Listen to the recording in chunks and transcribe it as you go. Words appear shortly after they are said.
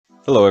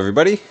Hello,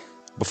 everybody.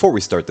 Before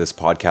we start this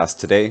podcast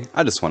today,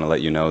 I just want to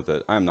let you know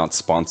that I am not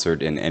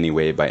sponsored in any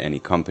way by any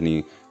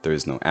company. There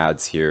is no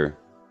ads here.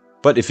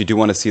 But if you do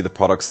want to see the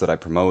products that I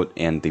promote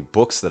and the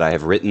books that I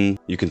have written,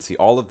 you can see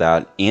all of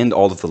that and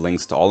all of the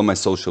links to all of my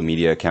social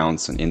media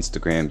accounts on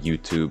Instagram,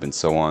 YouTube, and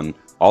so on.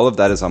 All of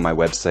that is on my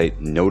website,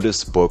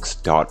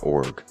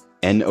 notusbooks.org.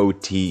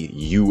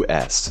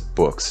 Notus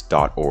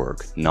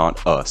books.org, not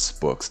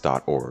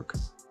usbooks.org.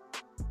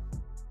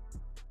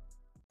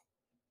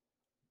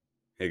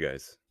 Hey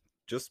guys,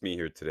 just me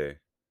here today.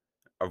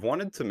 I've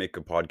wanted to make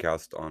a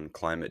podcast on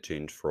climate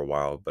change for a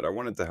while, but I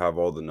wanted to have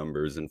all the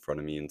numbers in front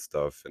of me and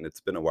stuff, and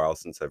it's been a while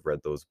since I've read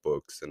those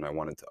books and I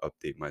wanted to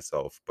update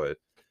myself, but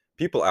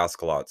people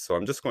ask a lot, so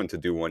I'm just going to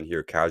do one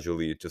here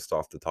casually just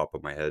off the top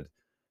of my head.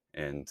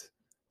 And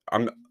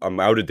I'm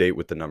out of date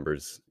with the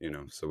numbers,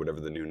 so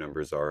whatever the new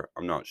numbers are,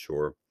 I'm not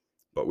sure,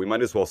 but we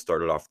might as well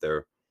start it off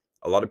there.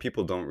 A lot of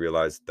people don't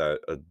realize that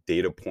a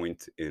data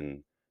point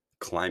in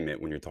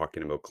climate, when you're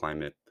talking about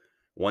climate,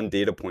 one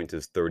data point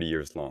is 30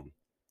 years long.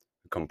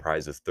 It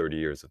comprises 30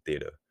 years of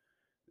data,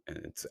 and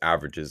it's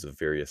averages of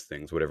various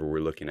things, whatever we're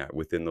looking at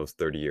within those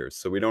 30 years.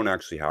 So we don't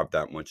actually have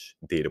that much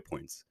data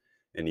points.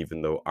 And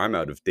even though I'm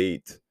out of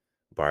date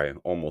by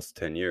almost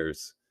 10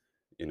 years,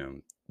 you know,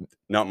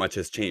 not much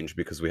has changed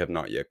because we have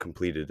not yet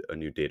completed a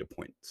new data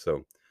point.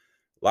 So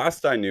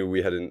last I knew,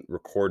 we hadn't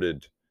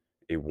recorded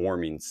a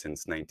warming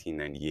since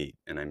 1998.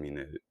 And I mean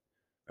a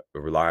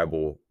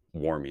reliable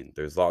warming.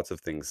 There's lots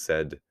of things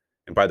said.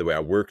 And by the way, I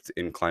worked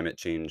in climate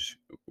change.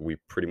 We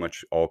pretty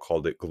much all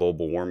called it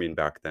global warming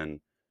back then,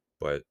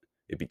 but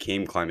it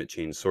became climate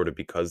change sort of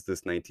because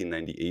this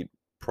 1998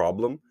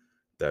 problem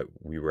that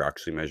we were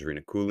actually measuring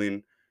a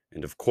cooling.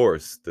 And of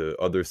course, the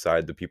other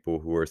side, the people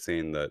who are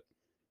saying that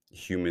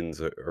humans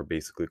are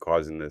basically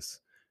causing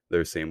this,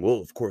 they're saying, well,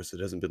 of course,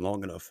 it hasn't been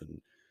long enough.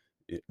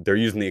 And they're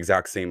using the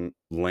exact same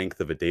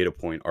length of a data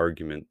point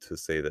argument to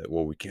say that,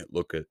 well, we can't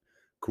look at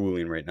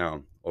cooling right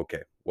now.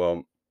 Okay,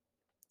 well,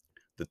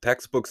 the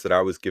textbooks that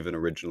I was given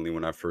originally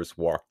when I first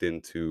walked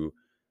into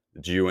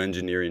the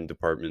geoengineering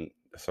department,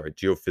 sorry,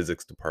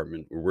 geophysics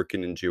department, we're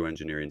working in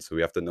geoengineering, so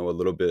we have to know a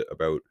little bit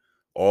about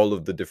all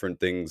of the different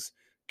things,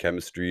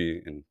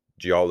 chemistry and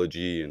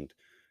geology, and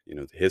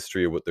the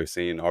history of what they're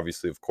saying.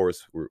 Obviously, of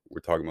course, we're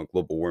talking about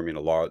global warming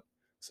a lot,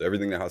 so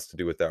everything that has to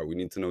do with that, we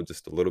need to know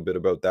just a little bit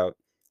about that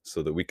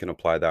so that we can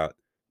apply that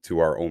to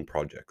our own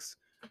projects.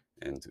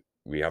 And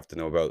we have to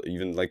know about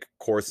even like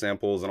core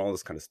samples and all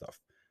this kind of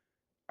stuff.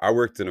 I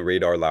worked in a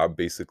radar lab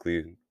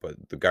basically, but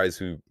the guys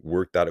who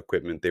worked that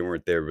equipment, they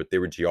weren't there, but they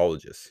were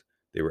geologists.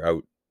 They were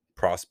out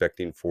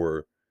prospecting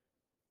for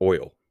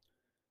oil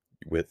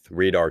with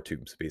radar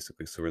tubes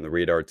basically. So we're in the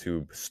radar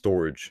tube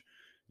storage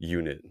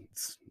unit.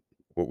 It's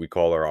what we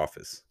call our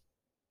office.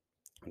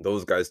 And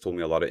those guys told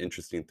me a lot of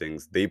interesting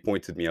things. They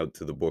pointed me out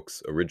to the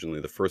books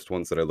originally. The first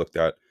ones that I looked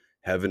at,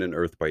 Heaven and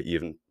Earth by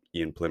Ian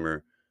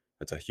Plimmer.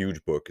 It's a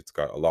huge book. It's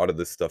got a lot of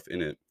this stuff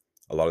in it,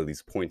 a lot of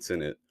these points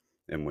in it.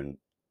 And when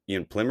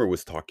Ian Plimmer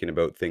was talking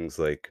about things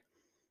like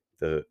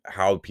the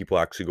how people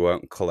actually go out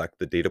and collect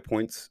the data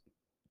points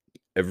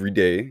every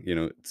day,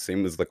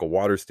 same as like a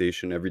water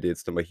station, every day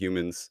it's done by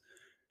humans.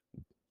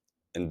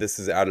 And this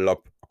is added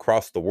up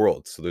across the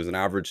world. So there's an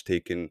average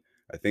taken,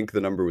 I think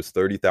the number was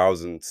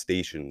 30,000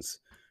 stations,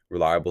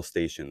 reliable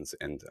stations,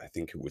 and I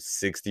think it was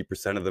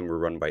 60% of them were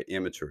run by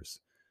amateurs.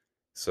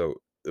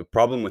 So the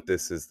problem with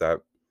this is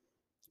that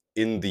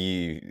in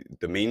the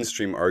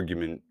mainstream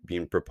argument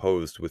being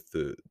proposed with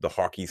the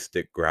hockey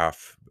stick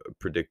graph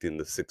predicting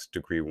the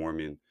 6-degree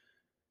warming,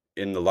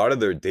 in a lot of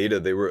their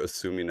data, they were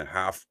assuming a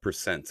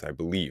 0.5%, I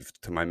believe,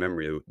 to my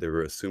memory, they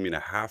were assuming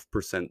a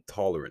 0.5%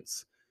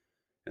 tolerance.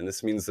 And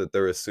this means that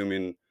they're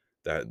assuming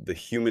that the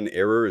human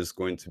error is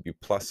going to be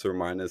plus or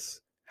minus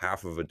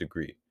half of a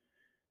degree.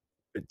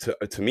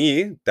 To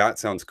me, that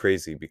sounds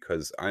crazy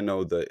because I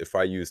know that if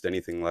I used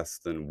anything less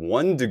than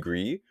 1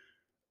 degree,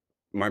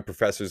 my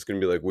professor is going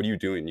to be like, what are you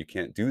doing? You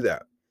can't do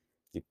that.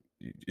 It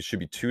should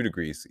be 2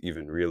 degrees,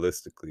 even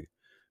realistically,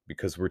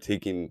 because we're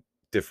taking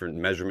different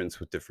measurements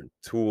with different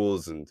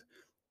tools. And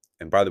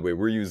by the way,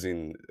 we're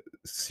using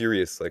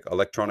serious like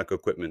electronic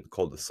equipment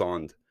called a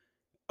sonde.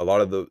 A lot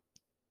of the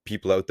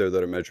people out there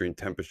that are measuring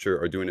temperature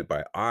are doing it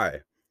by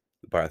eye,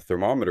 by a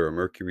thermometer, a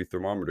mercury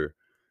thermometer.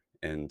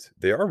 And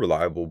they are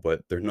reliable,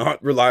 but they're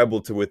not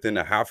reliable to within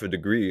a half a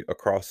degree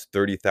across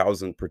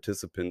 30,000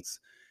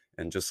 participants.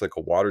 And just like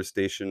a water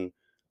station,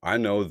 I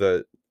know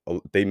that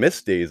they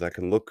miss days. I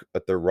can look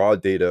at their raw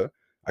data.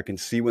 I can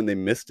see when they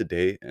missed a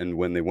day and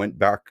when they went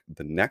back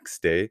the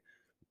next day,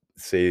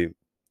 say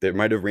there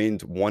might have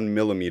rained 1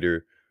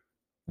 millimeter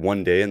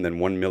one day and then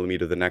 1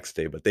 millimeter the next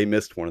day, but they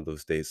missed one of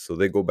those days. So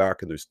they go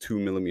back and there's 2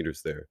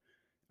 millimeters there.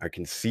 I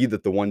can see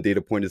that the one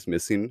data point is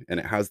missing and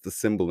it has the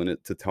symbol in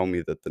it to tell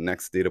me that the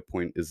next data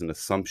point is an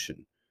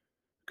assumption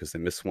because they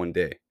missed one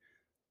day.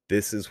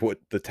 This is what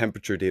the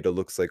temperature data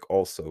looks like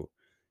also.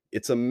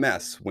 It's a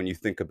mess when you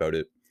think about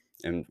it.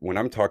 And when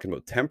I'm talking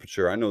about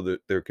temperature, I know that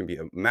there can be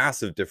a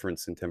massive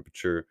difference in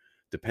temperature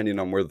depending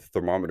on where the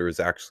thermometer is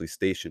actually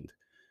stationed.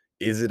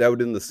 Is it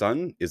out in the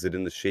sun? Is it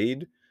in the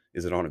shade?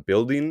 Is it on a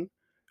building?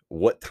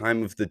 What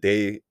time of the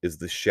day is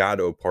the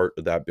shadow part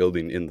of that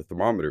building in the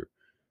thermometer?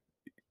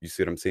 You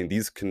see what I'm saying?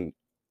 These can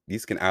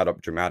add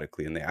up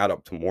dramatically, and they add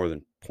up to more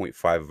than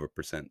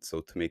 0.5%. So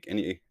to make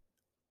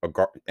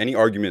any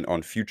argument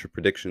on future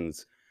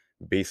predictions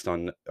based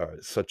on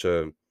such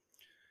a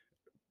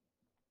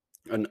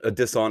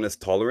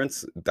dishonest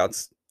tolerance,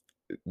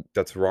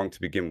 that's wrong to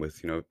begin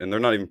with, you know. And they're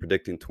not even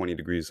predicting 20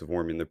 degrees of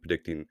warming; they're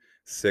predicting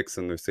 6,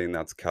 and they're saying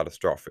that's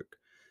catastrophic.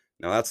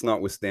 Now, that's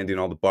notwithstanding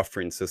all the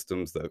buffering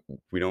systems that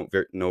we don't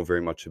know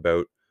very much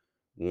about.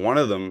 One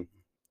of them,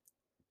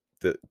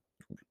 that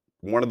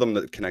one of them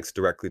that connects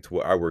directly to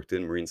what I worked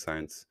in marine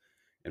science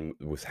and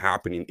was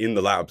happening in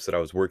the labs that I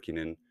was working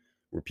in,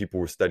 where people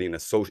were studying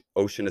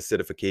ocean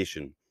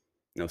acidification.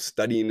 Now,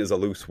 studying is a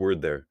loose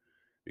word there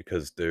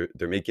because they're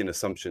making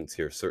assumptions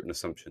here, certain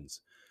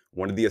assumptions.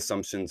 One of the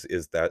assumptions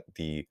is that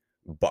the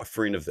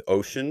buffering of the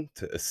ocean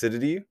to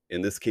acidity,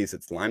 in this case,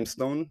 it's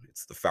limestone.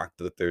 It's the fact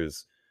that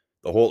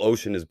the whole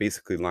ocean is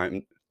basically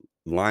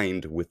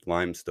lined with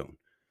limestone.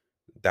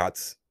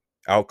 That's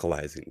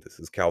alkalizing. This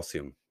is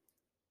calcium.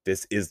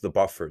 This is the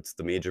buffer. It's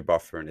the major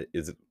buffer, and it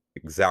is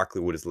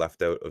exactly what is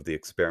left out of the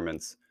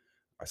experiments.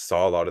 I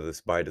saw a lot of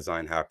this by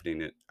design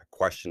happening. I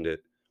questioned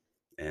it,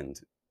 and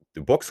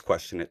the books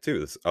question it too.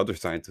 This other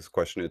scientists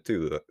question it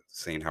too,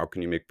 saying how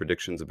can you make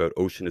predictions about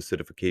ocean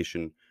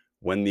acidification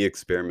when the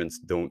experiments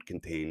don't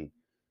contain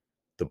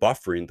the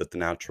buffering that the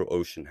natural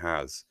ocean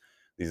has?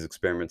 These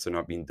experiments are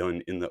not being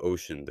done in the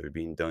ocean; they're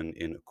being done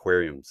in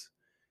aquariums,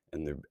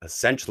 and they're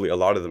essentially, a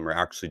lot of them are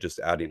actually just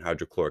adding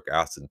hydrochloric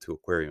acid to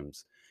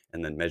aquariums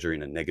and then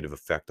measuring a negative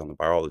effect on the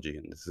biology.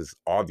 And this is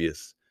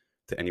obvious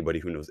to anybody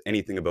who knows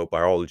anything about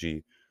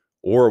biology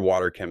or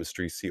water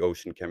chemistry, sea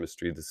ocean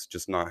chemistry. This is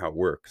just not how it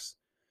works.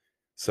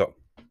 So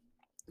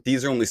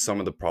these are only some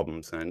of the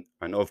problems, and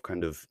I know I've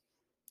kind of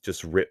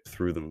just ripped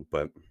through them,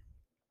 but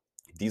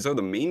these are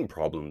the main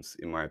problems,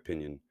 in my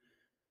opinion.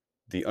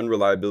 The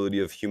unreliability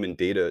of human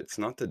data. It's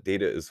not that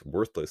data is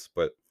worthless,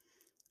 but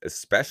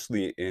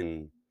especially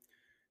in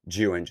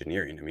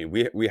geoengineering. I mean,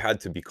 we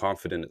had to be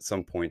confident at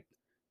some point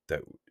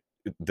that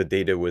the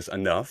data was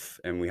enough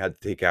and we had to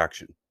take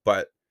action.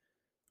 But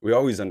we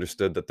always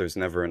understood that there's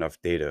never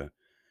enough data.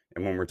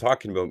 And when we're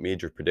talking about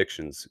major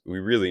predictions, we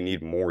really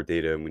need more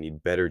data, and we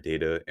need better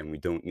data, and we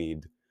don't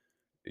need,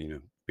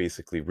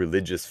 basically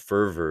religious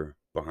fervor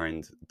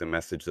behind the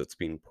message that's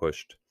being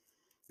pushed.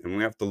 And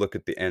we have to look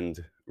at the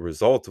end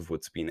result of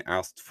what's being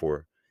asked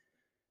for.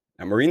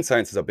 Now, marine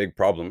science is a big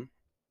problem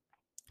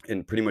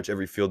in pretty much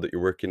every field that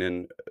you're working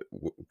in,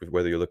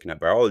 whether you're looking at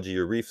biology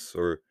or reefs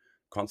or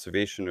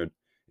conservation, or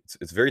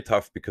it's very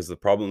tough because the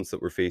problems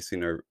that we're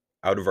facing are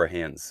out of our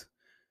hands.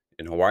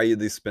 In Hawaii,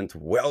 they spent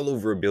well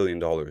over $1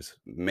 billion,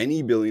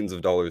 many billions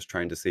of dollars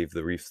trying to save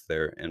the reefs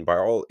there, and by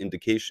all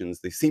indications,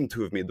 they seem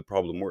to have made the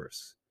problem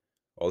worse.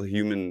 All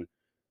human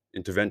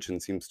intervention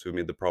seems to have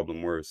made the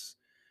problem worse.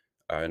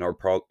 And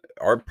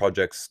our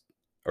projects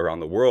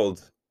around the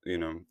world,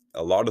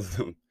 a lot of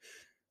them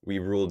we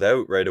ruled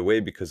out right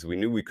away because we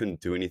knew we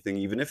couldn't do anything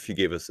even if you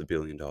gave us $1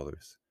 billion.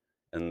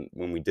 And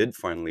when we did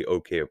finally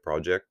okay a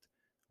project,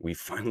 we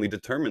finally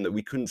determined that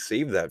we couldn't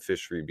save that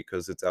fishery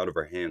because it's out of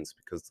our hands,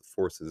 because the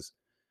forces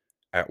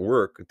at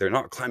work, they're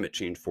not climate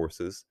change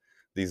forces.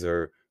 These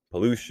are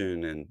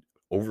pollution and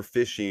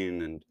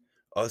overfishing and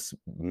us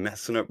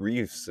messing up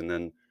reefs, and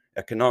then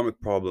economic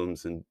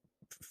problems, and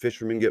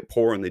fishermen get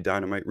poor and they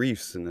dynamite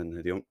reefs and then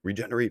they don't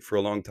regenerate for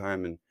a long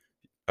time, and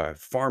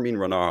farming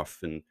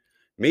runoff, and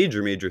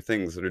major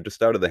things that are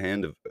just out of the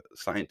hand of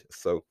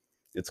scientists. So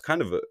it's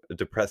kind of a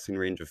depressing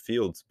range of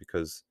fields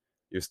because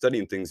you're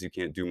studying things you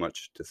can't do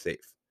much to save.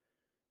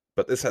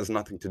 But this has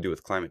nothing to do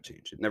with climate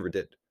change. It never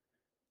did.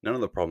 None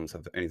of the problems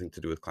have anything to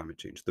do with climate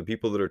change. The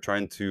people that are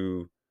trying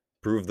to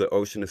prove that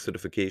ocean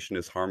acidification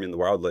is harming the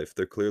wildlife,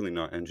 they're clearly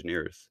not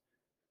engineers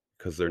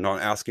because they're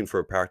not asking for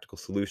a practical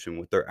solution.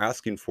 What they're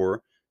asking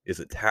for is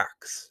a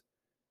tax.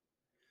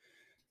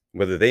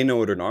 Whether they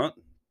know it or not,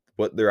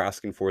 what they're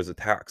asking for is a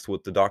tax.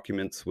 What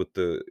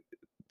the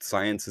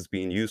science is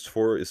being used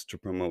for is to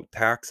promote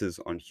taxes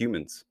on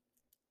humans.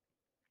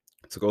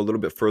 To go a little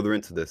bit further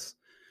into this,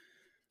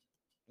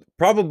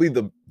 probably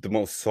the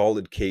most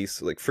solid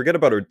case, like forget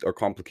about our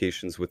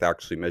complications with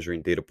actually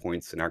measuring data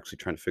points and actually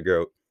trying to figure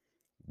out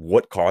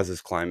what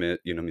causes climate.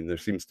 I mean, there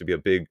seems to be a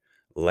big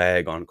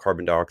lag on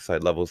carbon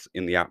dioxide levels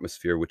in the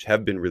atmosphere, which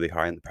have been really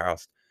high in the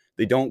past.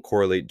 They don't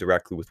correlate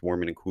directly with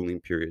warming and cooling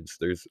periods.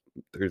 There's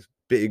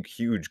big,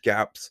 huge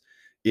gaps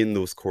in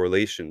those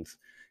correlations.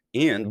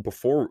 And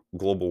before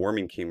global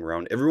warming came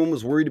around, everyone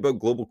was worried about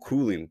global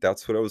cooling.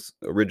 That's what I was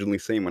originally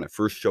saying when I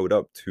first showed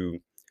up to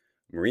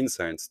marine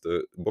science.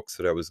 The books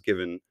that I was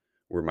given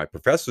were my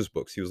professor's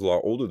books. He was a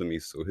lot older than me,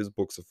 so his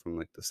books are from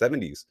like the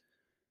 70s.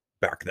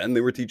 Back then,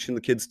 they were teaching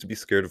the kids to be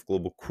scared of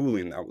global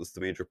cooling. That was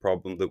the major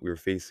problem that we were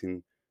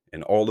facing,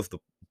 and all of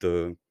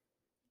the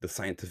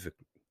scientific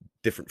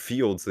different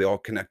fields, they all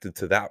connected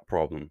to that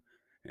problem.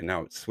 And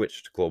now it's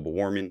switched to global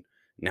warming.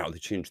 Now they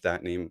changed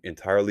that name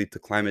entirely to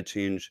climate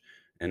change,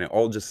 And it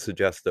all just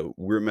suggests that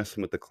we're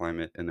messing with the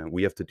climate and that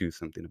we have to do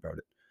something about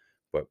it.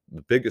 But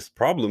the biggest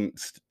problem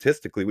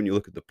statistically, when you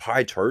look at the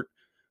pie chart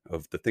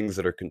of the things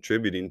that are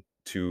contributing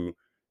to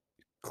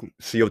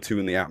CO2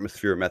 in the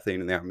atmosphere,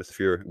 methane in the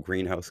atmosphere,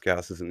 greenhouse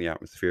gases in the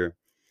atmosphere,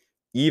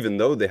 even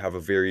though they have a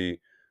very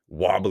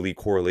wobbly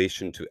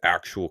correlation to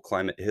actual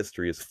climate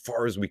history, as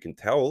far as we can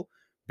tell,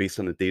 based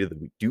on the data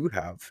that we do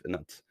have, and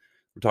that's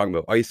we're talking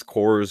about ice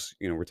cores,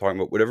 we're talking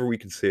about whatever we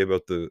can say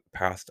about the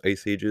past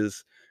ice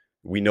ages.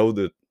 We know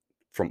that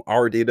from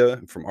our data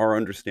and from our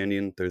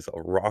understanding, there's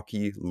a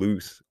rocky,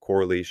 loose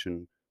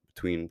correlation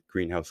between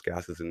greenhouse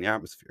gases in the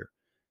atmosphere.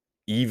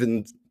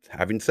 Even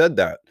having said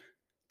that,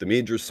 the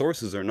major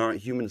sources are not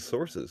human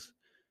sources.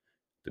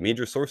 The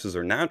major sources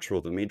are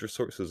natural. The major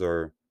sources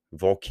are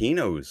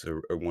volcanoes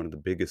are one of the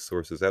biggest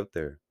sources out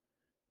there.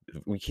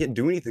 We can't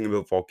do anything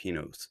about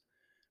volcanoes.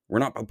 We're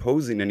not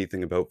proposing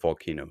anything about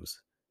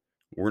volcanoes.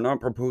 We're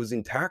not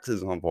proposing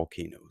taxes on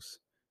volcanoes.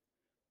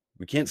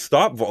 We can't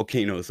stop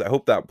volcanoes. I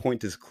hope that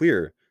point is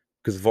clear,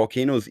 because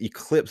volcanoes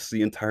eclipse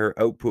the entire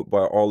output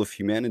by all of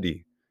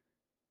humanity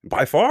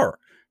by far.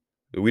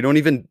 We don't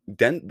even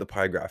dent the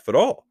pie graph at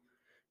all.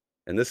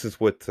 And this is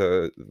what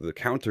the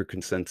counter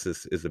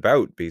consensus is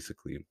about,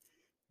 basically.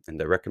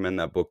 And I recommend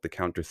that book, The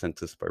Counter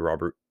Census by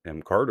Robert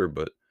M. Carter.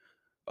 But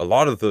a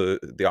lot of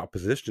the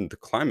opposition to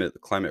climate, the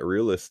climate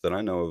realists that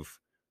I know of,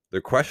 they're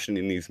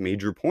questioning these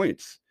major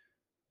points.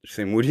 They're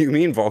saying, what do you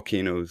mean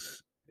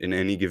volcanoes in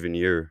any given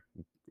year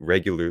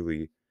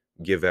regularly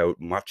give out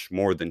much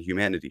more than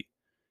humanity?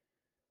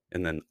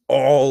 And then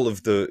all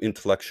of the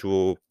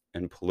intellectual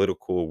and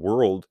political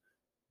world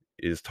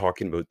is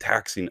talking about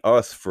taxing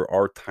us for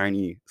our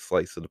tiny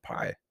slice of the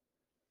pie.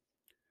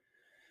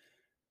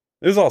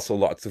 There's also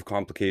lots of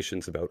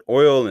complications about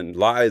oil and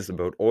lies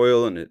about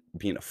oil and it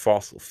being a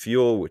fossil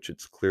fuel, which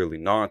it's clearly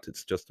not.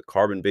 It's just a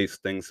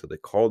carbon-based thing, so they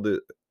called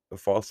it a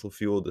fossil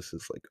fuel. This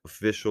is like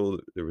official.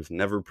 There was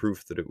never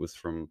proof that it was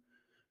from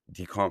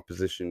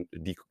decomposing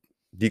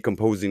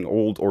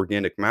old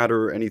organic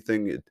matter or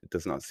anything. It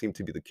does not seem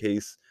to be the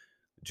case.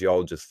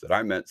 Geologists that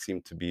I met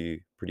seem to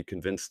be pretty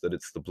convinced that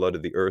it's the blood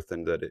of the earth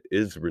and that it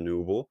is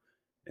renewable,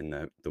 and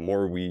that the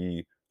more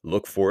we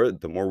look for it,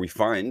 the more we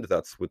find.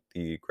 That's what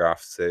the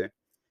graphs say.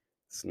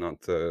 It's not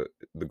the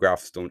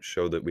graphs don't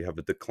show that we have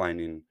a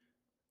declining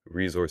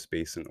resource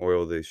base in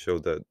oil. They show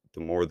that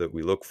the more that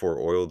we look for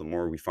oil, the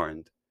more we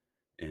find.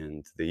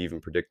 And they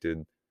even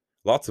predicted,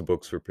 lots of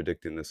books were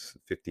predicting this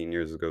 15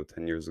 years ago,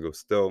 10 years ago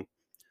still,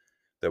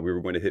 that we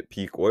were going to hit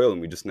peak oil, and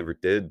we just never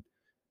did.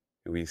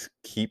 And we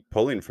keep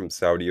pulling from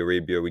Saudi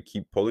Arabia, we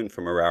keep pulling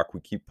from Iraq,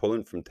 we keep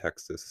pulling from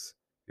Texas.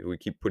 We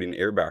keep putting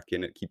air back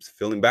in, it keeps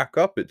filling back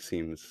up, it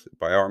seems.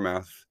 By our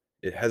math,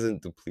 it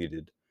hasn't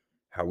depleted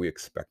how we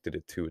expected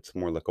it to. It's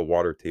more like a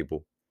water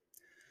table.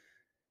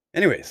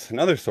 Anyways,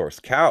 another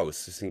source,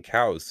 cows. Just in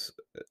cows,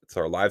 it's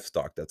our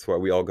livestock. That's why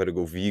we all got to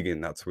go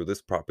vegan. That's where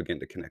this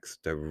propaganda connects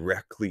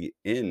directly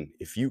in.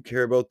 If you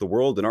care about the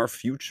world and our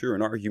future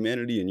and our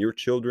humanity and your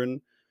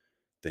children,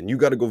 then you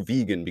got to go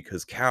vegan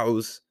because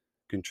cows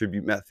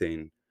contribute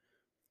methane.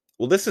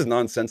 Well, this is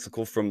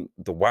nonsensical from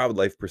the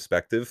wildlife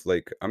perspective.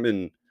 Like I'm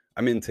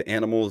into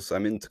animals,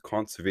 I'm into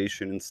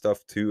conservation and stuff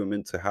too. I'm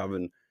into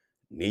having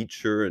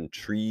nature and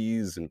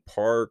trees and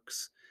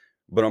parks,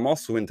 but I'm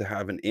also into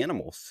having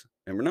animals.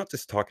 And we're not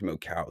just talking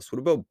about cows. What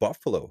about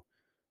buffalo?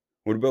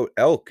 What about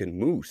elk and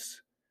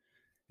moose?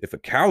 If a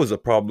cow is a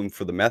problem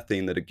for the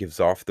methane that it gives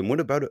off, then what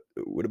about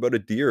a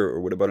deer, or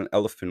what about an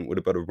elephant? What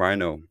about a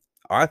rhino?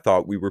 I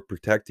thought we were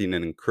protecting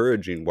and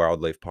encouraging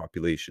wildlife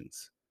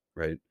populations,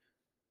 right?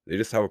 They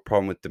just have a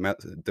problem with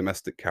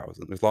domestic cows,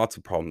 and there's lots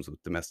of problems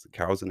with domestic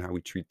cows and how we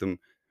treat them,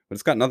 but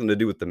it's got nothing to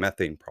do with the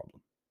methane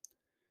problem.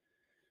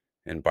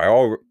 And by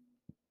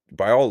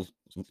all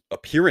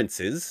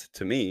appearances,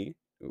 to me,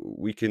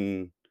 we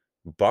can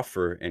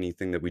buffer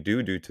anything that we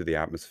do to the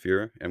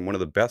atmosphere, and one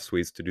of the best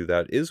ways to do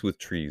that is with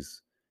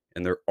trees.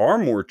 And there are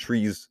more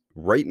trees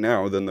right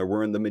now than there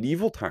were in the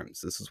medieval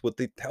times. This is what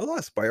they tell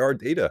us by our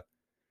data.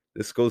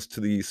 This goes to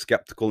the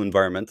skeptical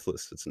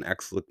environmentalists. It's an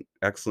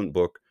excellent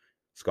book.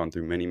 It's gone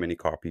through many, many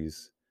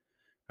copies,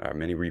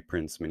 many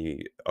reprints,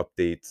 many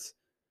updates.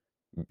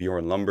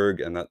 Bjorn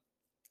Lomborg, and that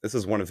this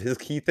is one of his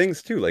key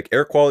things too. Like,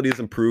 air quality has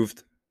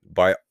improved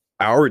by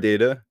our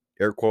data.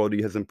 Air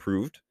quality has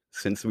improved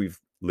since we've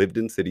lived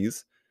in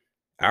cities.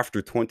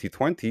 After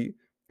 2020,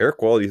 air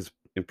quality has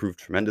improved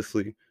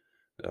tremendously.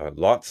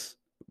 Lots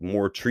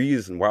more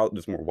trees and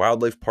there's more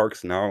wildlife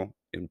parks now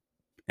in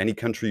any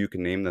country you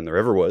can name than there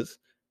ever was.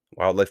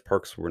 Wildlife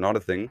parks were not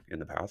a thing in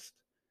the past.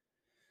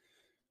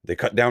 They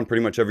cut down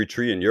pretty much every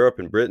tree in Europe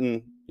and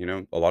Britain.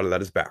 A lot of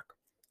that is back.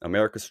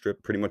 America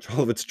stripped pretty much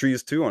all of its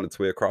trees too on its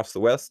way across the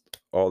West.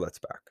 All that's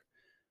back.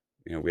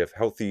 We have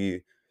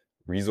healthy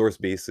resource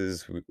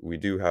bases. We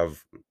do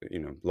have,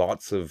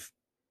 lots of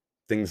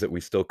things that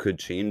we still could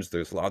change.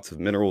 There's lots of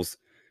minerals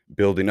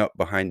building up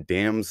behind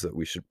dams that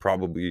we should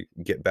probably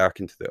get back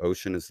into the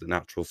ocean as the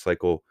natural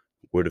cycle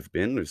would have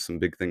been. There's some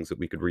big things that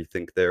we could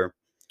rethink there.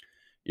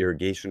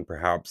 Irrigation,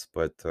 perhaps,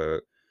 but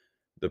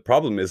The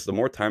problem is the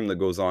more time that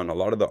goes on, a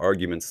lot of the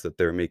arguments that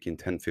they're making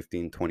 10,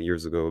 15, 20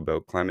 years ago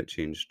about climate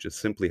change just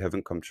simply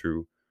haven't come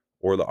true,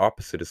 or the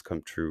opposite has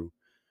come true,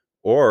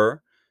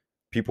 or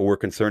people were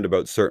concerned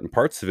about certain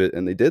parts of it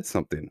and they did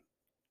something,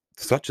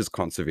 such as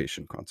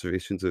conservation.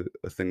 Conservation's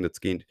a thing that's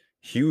gained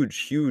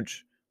huge,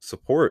 huge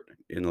support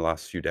in the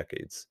last few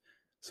decades.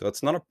 So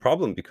it's not a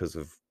problem because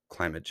of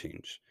climate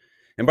change.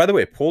 And by the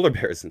way, polar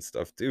bears and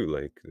stuff too,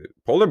 like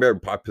polar bear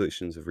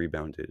populations have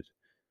rebounded.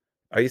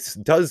 Ice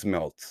does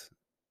melt,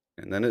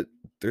 and then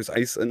there's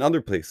ice in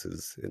other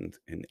places. And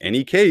in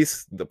any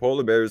case, the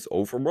polar bears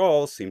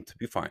overall seem to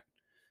be fine.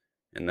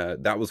 And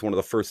that was one of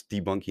the first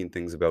debunking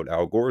things about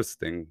Al Gore's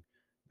thing.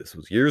 This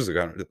was years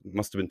ago. It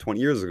must have been 20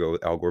 years ago.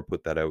 Al Gore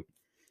put that out.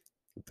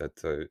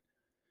 That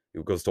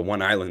it goes to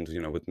one island,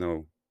 with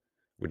no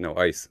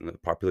ice, and the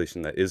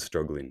population that is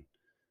struggling,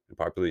 the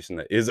population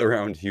that is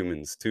around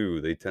humans too,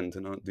 they tend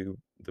to not do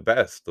the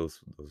best. Those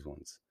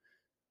ones,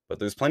 but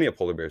there's plenty of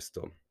polar bears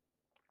still.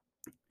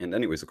 And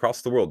anyways,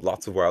 across the world,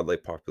 lots of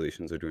wildlife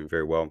populations are doing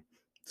very well.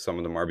 Some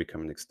of them are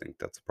becoming extinct.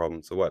 That's a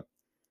problem. So what?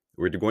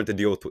 We're going to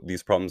deal with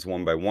these problems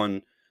one by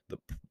one.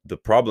 The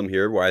problem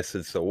here, why I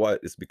said so what,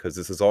 is because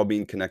this is all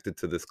being connected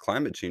to this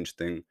climate change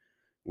thing,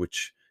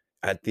 which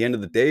at the end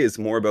of the day is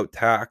more about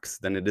tax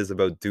than it is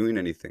about doing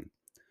anything.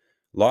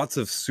 Lots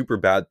of super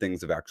bad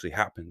things have actually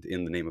happened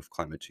in the name of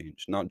climate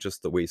change, not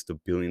just the waste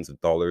of billions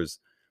of dollars,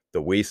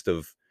 the waste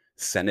of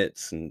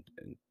senates and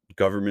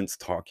governments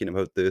talking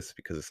about this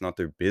because it's not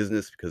their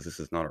business, because this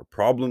is not our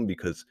problem,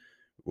 because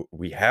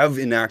we have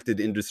enacted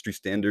industry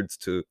standards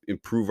to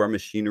improve our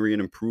machinery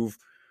and improve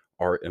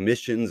our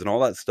emissions and all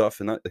that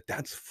stuff. And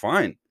that's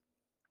fine.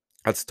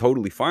 That's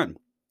totally fine.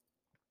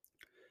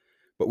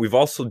 But we've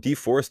also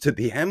deforested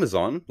the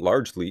Amazon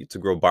largely to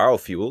grow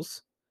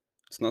biofuels.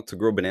 It's not to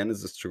grow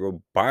bananas, it's to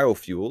grow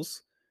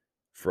biofuels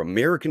for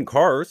American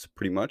cars,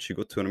 pretty much. You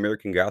go to an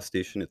American gas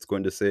station, it's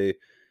going to say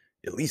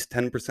at least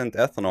 10%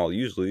 ethanol,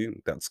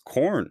 usually. That's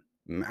corn.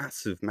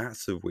 Massive,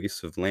 massive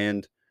waste of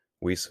land,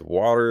 waste of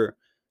water,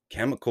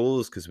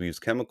 chemicals, because we use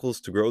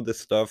chemicals to grow this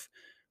stuff.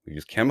 We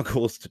use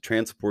chemicals to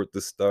transport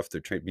this stuff.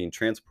 They're being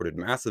transported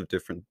massive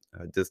different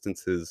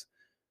distances,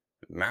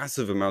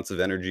 massive amounts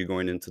of energy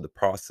going into the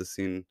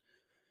processing.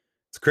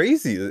 It's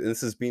crazy.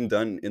 This is being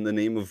done in the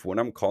name of what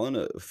I'm calling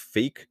a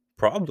fake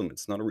problem.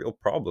 It's not a real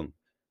problem.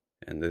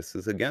 And this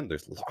is, again,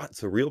 there's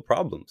lots of real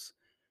problems.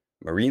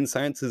 Marine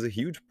science is a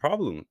huge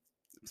problem.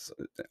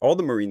 All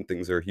the marine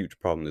things are a huge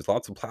problem. There's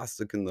lots of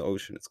plastic in the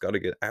ocean. It's got to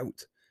get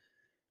out.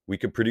 We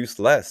could produce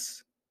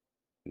less,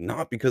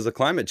 not because of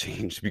climate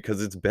change,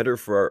 because it's better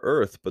for our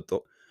Earth. But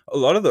a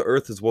lot of the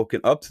Earth has woken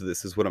up to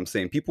this, is what I'm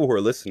saying. People who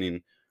are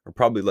listening are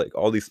probably like,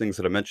 all these things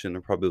that I mentioned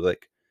are probably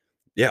like,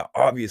 yeah,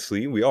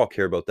 obviously, we all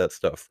care about that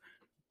stuff.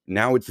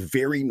 Now it's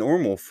very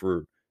normal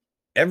for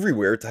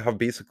everywhere to have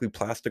basically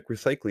plastic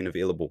recycling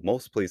available,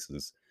 most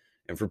places,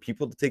 and for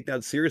people to take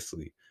that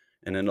seriously.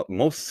 And in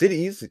most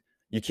cities,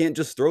 you can't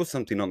just throw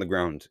something on the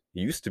ground.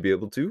 You used to be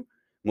able to.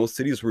 Most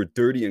cities were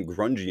dirty and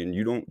grungy, and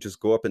you don't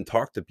just go up and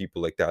talk to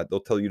people like that. They'll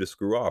tell you to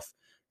screw off.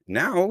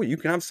 Now you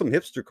can have some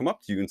hipster come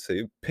up to you and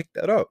say, pick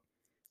that up.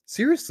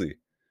 Seriously.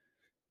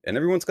 And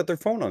everyone's got their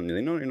phone on you.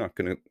 They know you're not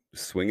going to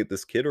swing at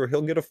this kid, or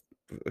he'll get a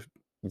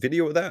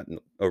video of that and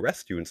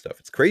arrest you and stuff.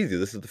 It's crazy.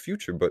 This is the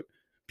future, but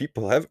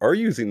people are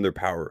using their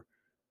power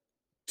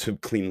to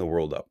clean the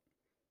world up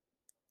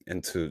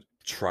and to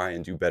try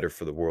and do better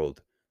for the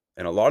world.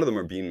 And a lot of them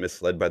are being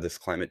misled by this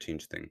climate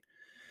change thing.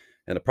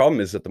 And the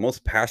problem is that the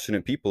most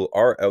passionate people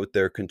are out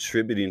there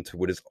contributing to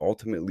what is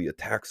ultimately a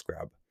tax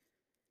grab.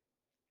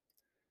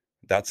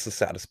 That's the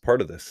saddest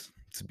part of this.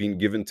 It's being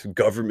given to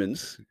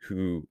governments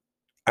who,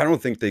 I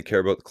don't think they care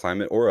about the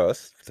climate or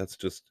us. That's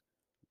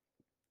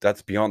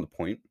beyond the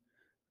point.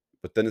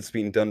 But then it's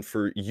being done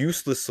for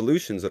useless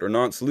solutions that are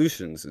not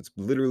solutions. It's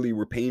literally,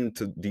 we're paying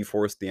to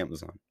deforest the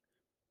Amazon.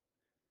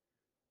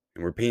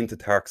 And we're paying to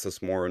tax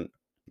us more and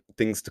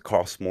things to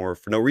cost more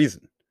for no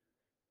reason.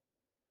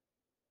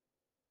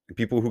 And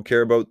people who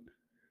care about,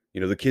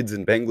 the kids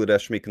in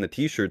Bangladesh making the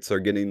t-shirts are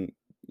getting,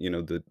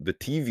 the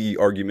TV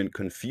argument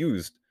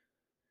confused.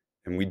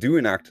 And we do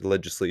enact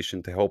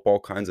legislation to help all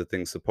kinds of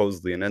things,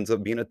 supposedly, and ends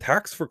up being a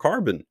tax for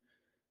carbon.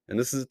 And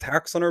this is a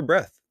tax on our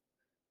breath.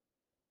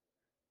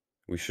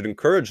 We should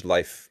encourage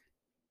life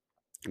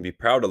and be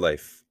proud of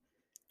life.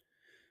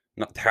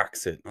 Not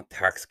tax it, not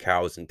tax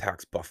cows and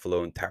tax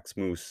buffalo and tax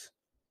moose.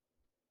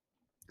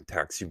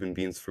 Tax human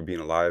beings for being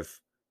alive.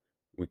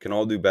 We can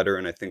all do better,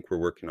 and I think we're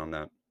working on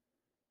that.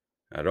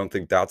 I don't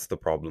think that's the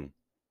problem.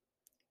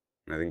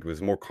 I think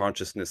there's more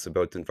consciousness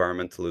about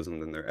environmentalism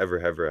than there ever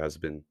has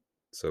been.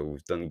 So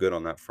we've done good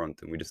on that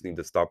front, and we just need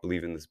to stop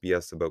believing this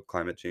BS about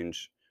climate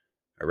change.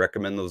 I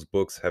recommend those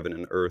books, Heaven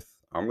and Earth.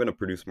 I'm going to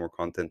produce more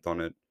content on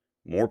it.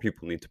 More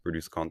people need to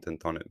produce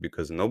content on it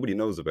because nobody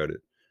knows about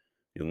it.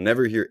 You'll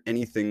never hear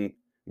anything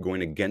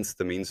going against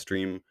the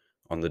mainstream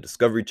on the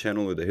Discovery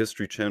Channel or the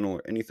History Channel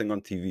or anything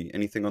on TV,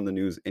 anything on the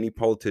news, any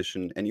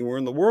politician, anywhere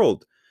in the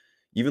world,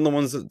 even the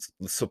ones that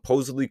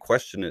supposedly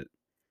question it.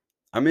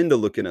 I'm into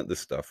looking at this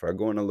stuff. I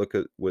go and I look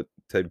at what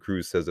Ted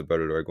Cruz says about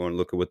it, or I go and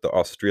look at what the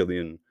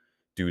Australian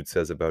dude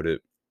says about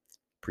it,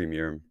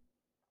 Premier,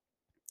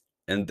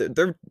 and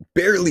they're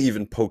barely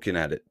even poking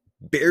at it,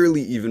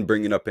 barely even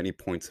bringing up any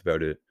points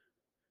about it.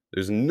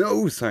 There's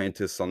no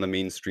scientists on the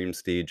mainstream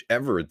stage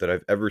ever that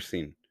I've ever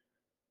seen.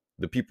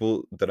 The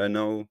people that I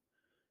know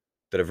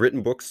that have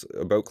written books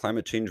about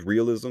climate change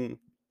realism,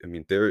 I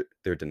mean, they're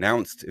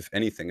denounced. If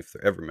anything, if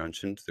they're ever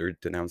mentioned, they're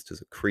denounced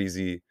as a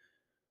crazy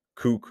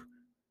kook,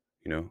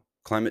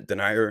 climate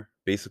denier,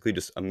 basically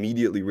just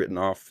immediately written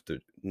off. They're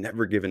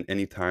never given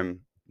any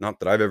time. Not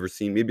that I've ever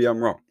seen. Maybe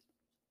I'm wrong.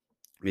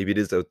 Maybe it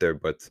is out there,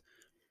 but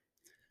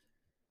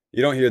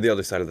you don't hear the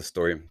other side of the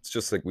story. It's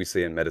just like we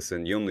say in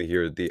medicine. You only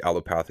hear the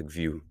allopathic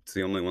view. It's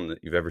the only one that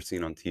you've ever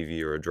seen on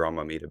TV or a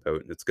drama made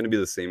about. And it's going to be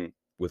the same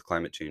with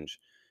climate change.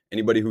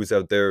 Anybody who's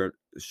out there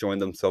showing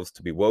themselves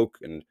to be woke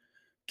and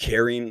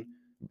caring,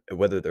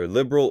 whether they're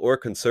liberal or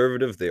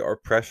conservative, they are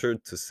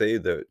pressured to say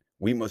that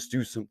we must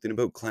do something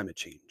about climate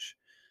change.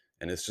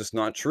 And it's just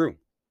not true.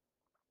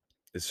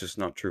 It's just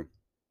not true.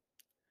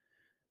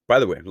 By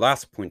the way,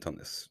 last point on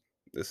this.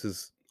 This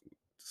is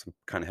some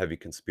kind of heavy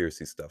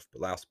conspiracy stuff,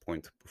 but last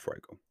point before I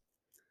go.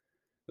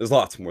 There's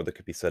lots more that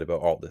could be said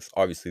about all this.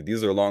 Obviously,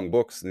 these are long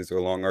books and these are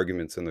long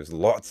arguments, and there's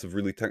lots of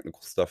really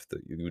technical stuff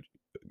that you would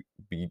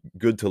be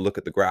good to look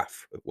at the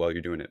graph while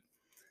you're doing it.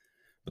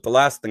 But the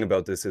last thing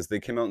about this is they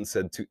came out and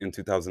said in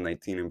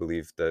 2019, I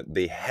believe, that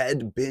they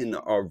had been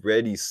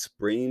already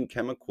spraying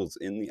chemicals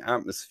in the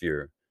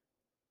atmosphere.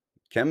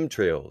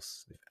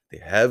 Chemtrails. They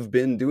have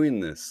been doing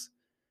this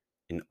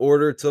in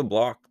order to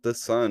block the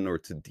sun or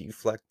to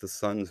deflect the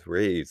sun's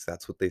rays.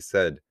 That's what they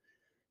said.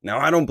 Now,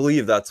 I don't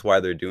believe that's why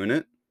they're doing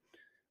it,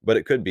 but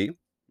it could be.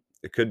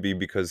 It could be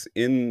because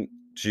in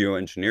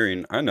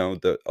geoengineering, I know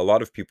that a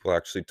lot of people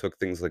actually took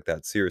things like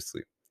that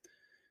seriously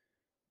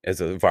as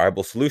a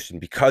viable solution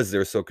because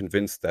they're so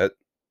convinced that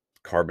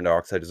carbon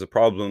dioxide is a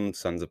problem,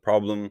 sun's a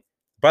problem.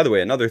 By the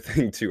way, another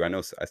thing too, I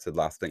know I said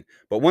last thing,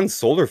 but one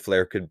solar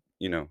flare could,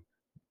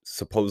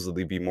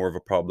 supposedly be more of a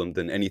problem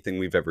than anything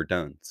we've ever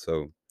done.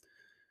 So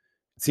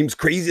it seems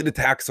crazy to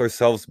tax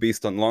ourselves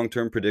based on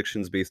long-term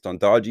predictions, based on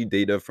dodgy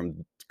data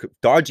from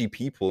dodgy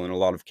people in a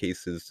lot of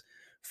cases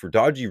for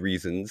dodgy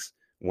reasons,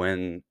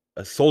 when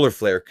a solar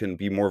flare can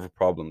be more of a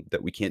problem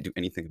that we can't do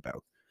anything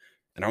about.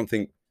 And I don't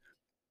think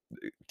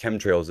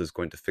chemtrails is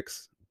going to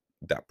fix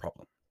that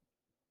problem.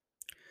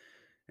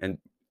 And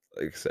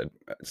like I said,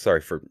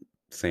 sorry for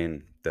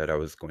saying that I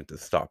was going to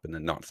stop and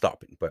then not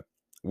stopping, but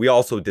we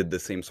also did the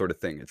same sort of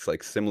thing. It's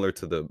like similar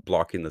to the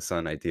blocking the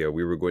sun idea.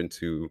 We were going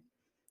to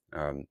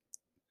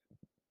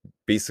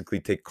basically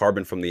take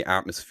carbon from the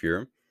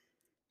atmosphere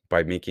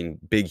by making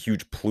big,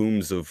 huge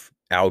plumes of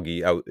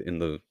algae out in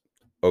the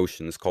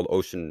ocean. It's called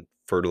ocean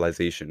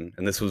fertilization.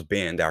 And this was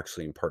banned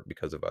actually in part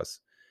because of us.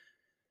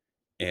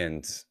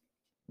 And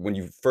when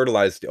you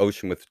fertilize the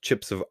ocean with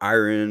chips of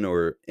iron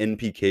or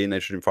NPK,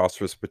 nitrogen,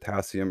 phosphorus,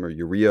 potassium, or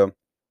urea,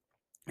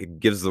 it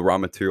gives the raw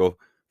material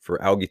for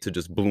algae to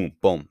just bloom,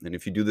 boom. And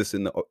if you do this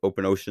in the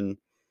open ocean,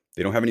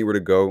 they don't have anywhere to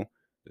go.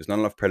 There's not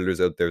enough predators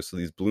out there, so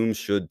these blooms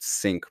should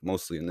sink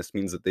mostly. And this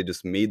means that they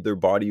just made their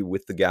body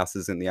with the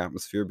gases in the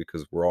atmosphere,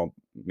 because we're all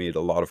made a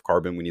lot of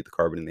carbon. We need the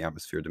carbon in the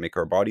atmosphere to make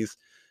our bodies.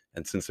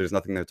 And since there's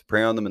nothing there to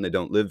prey on them and they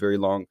don't live very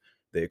long,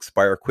 they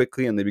expire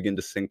quickly and they begin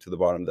to sink to the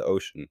bottom of the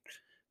ocean.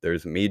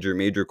 There's major,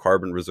 major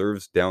carbon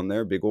reserves down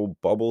there, big old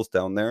bubbles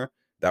down there.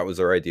 That was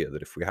our idea,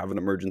 that if we have an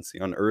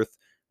emergency on Earth,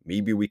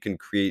 maybe we can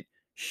create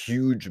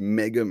huge,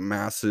 mega,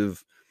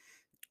 massive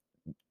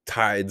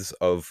tides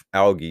of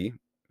algae.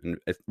 And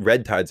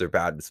red tides are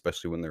bad,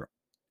 especially when they're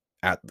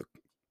at the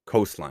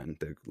coastline.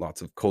 There are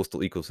lots of coastal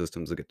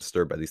ecosystems that get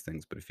disturbed by these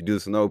things. But if you do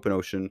this in the open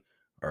ocean,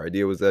 our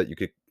idea was that you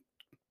could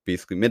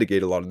basically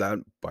mitigate a lot of that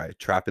by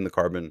trapping the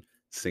carbon,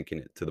 sinking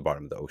it to the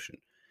bottom of the ocean.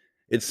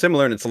 It's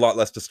similar, and it's a lot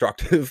less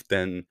destructive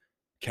than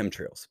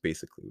chemtrails,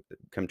 basically.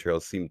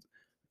 Chemtrails seemed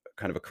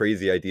kind of a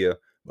crazy idea,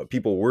 but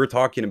people were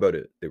talking about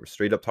it. They were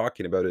straight up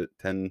talking about it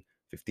 10,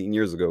 15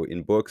 years ago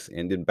in books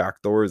and in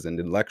backdoors and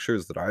in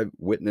lectures that I've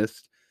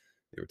witnessed.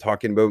 They were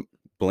talking about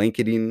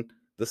blanketing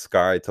the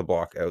sky to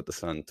block out the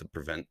sun to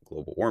prevent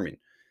global warming.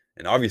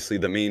 And obviously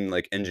the main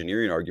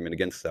engineering argument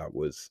against that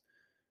was,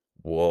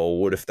 well,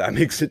 what if that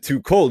makes it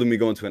too cold and we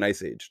go into an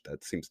ice age?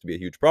 That seems to be a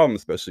huge problem,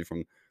 especially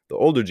from the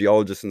older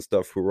geologists and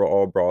stuff who were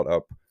all brought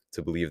up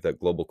to believe that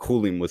global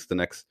cooling was the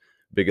next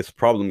biggest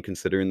problem,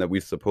 considering that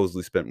we've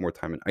supposedly spent more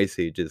time in ice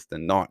ages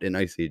than not in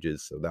ice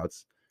ages. So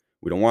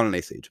we don't want an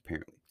ice age,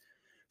 apparently.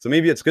 So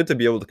maybe it's good to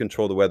be able to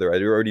control the weather.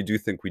 I already do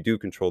think we do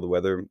control the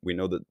weather. We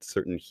know that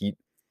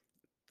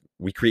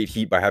we create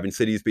heat by having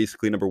cities,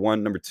 basically, number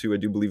one. Number two, I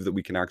do believe that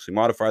we can actually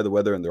modify the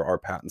weather, and there are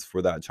patents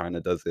for that.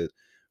 China does it.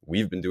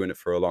 We've been doing it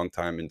for a long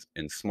time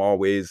in small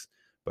ways,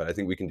 but I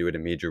think we can do it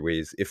in major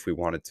ways if we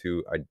wanted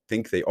to. I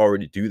think they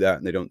already do that,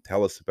 and they don't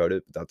tell us about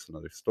it, but that's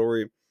another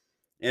story.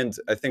 And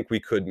I think we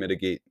could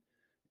mitigate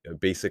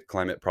basic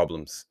climate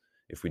problems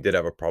if we did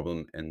have a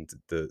problem, and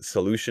the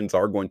solutions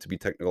are going to be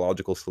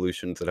technological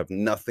solutions that have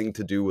nothing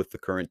to do with the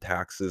current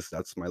taxes.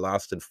 That's my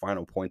last and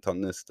final point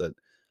on this, that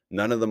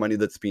None of the money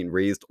that's being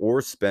raised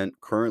or spent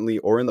currently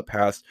or in the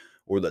past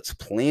or that's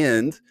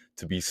planned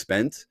to be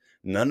spent,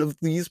 none of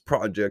these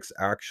projects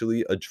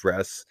actually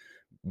address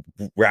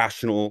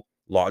rational,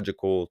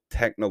 logical,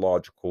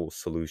 technological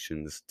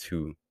solutions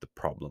to the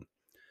problem.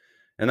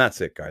 And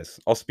that's it, guys.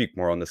 I'll speak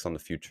more on this on the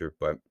future,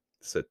 but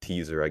it's a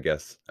teaser, I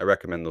guess. I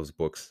recommend those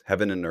books: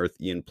 Heaven and Earth,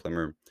 Ian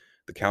Plimmer;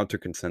 The Counter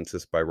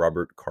Consensus by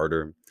Robert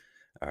Carter;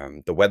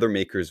 The Weather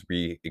Makers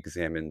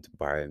Re-Examined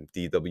by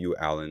D.W.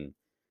 Allen.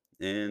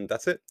 And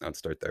that's it. I'd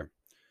start there.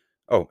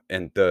 Oh,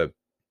 and The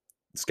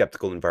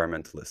Skeptical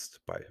Environmentalist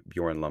by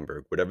Bjorn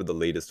Lomborg, whatever the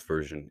latest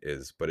version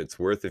is. But it's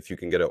worth, if you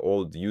can get an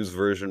old used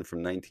version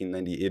from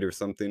 1998 or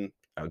something,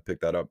 I would pick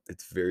that up.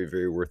 It's very,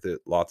 very worth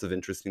it. Lots of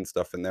interesting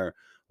stuff in there.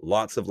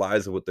 Lots of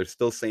lies of what they're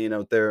still saying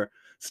out there.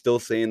 Still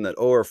saying that,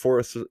 oh, our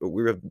forests,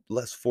 we have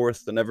less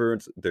forests than ever.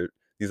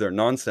 These are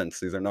nonsense.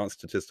 These are not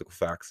statistical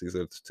facts. These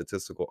are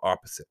statistical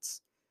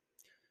opposites.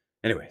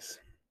 Anyways,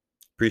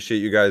 appreciate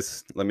you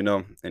guys. Let me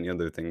know any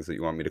other things that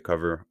you want me to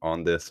cover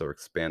on this or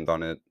expand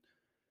on it.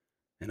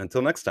 And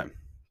until next time,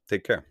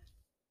 take care.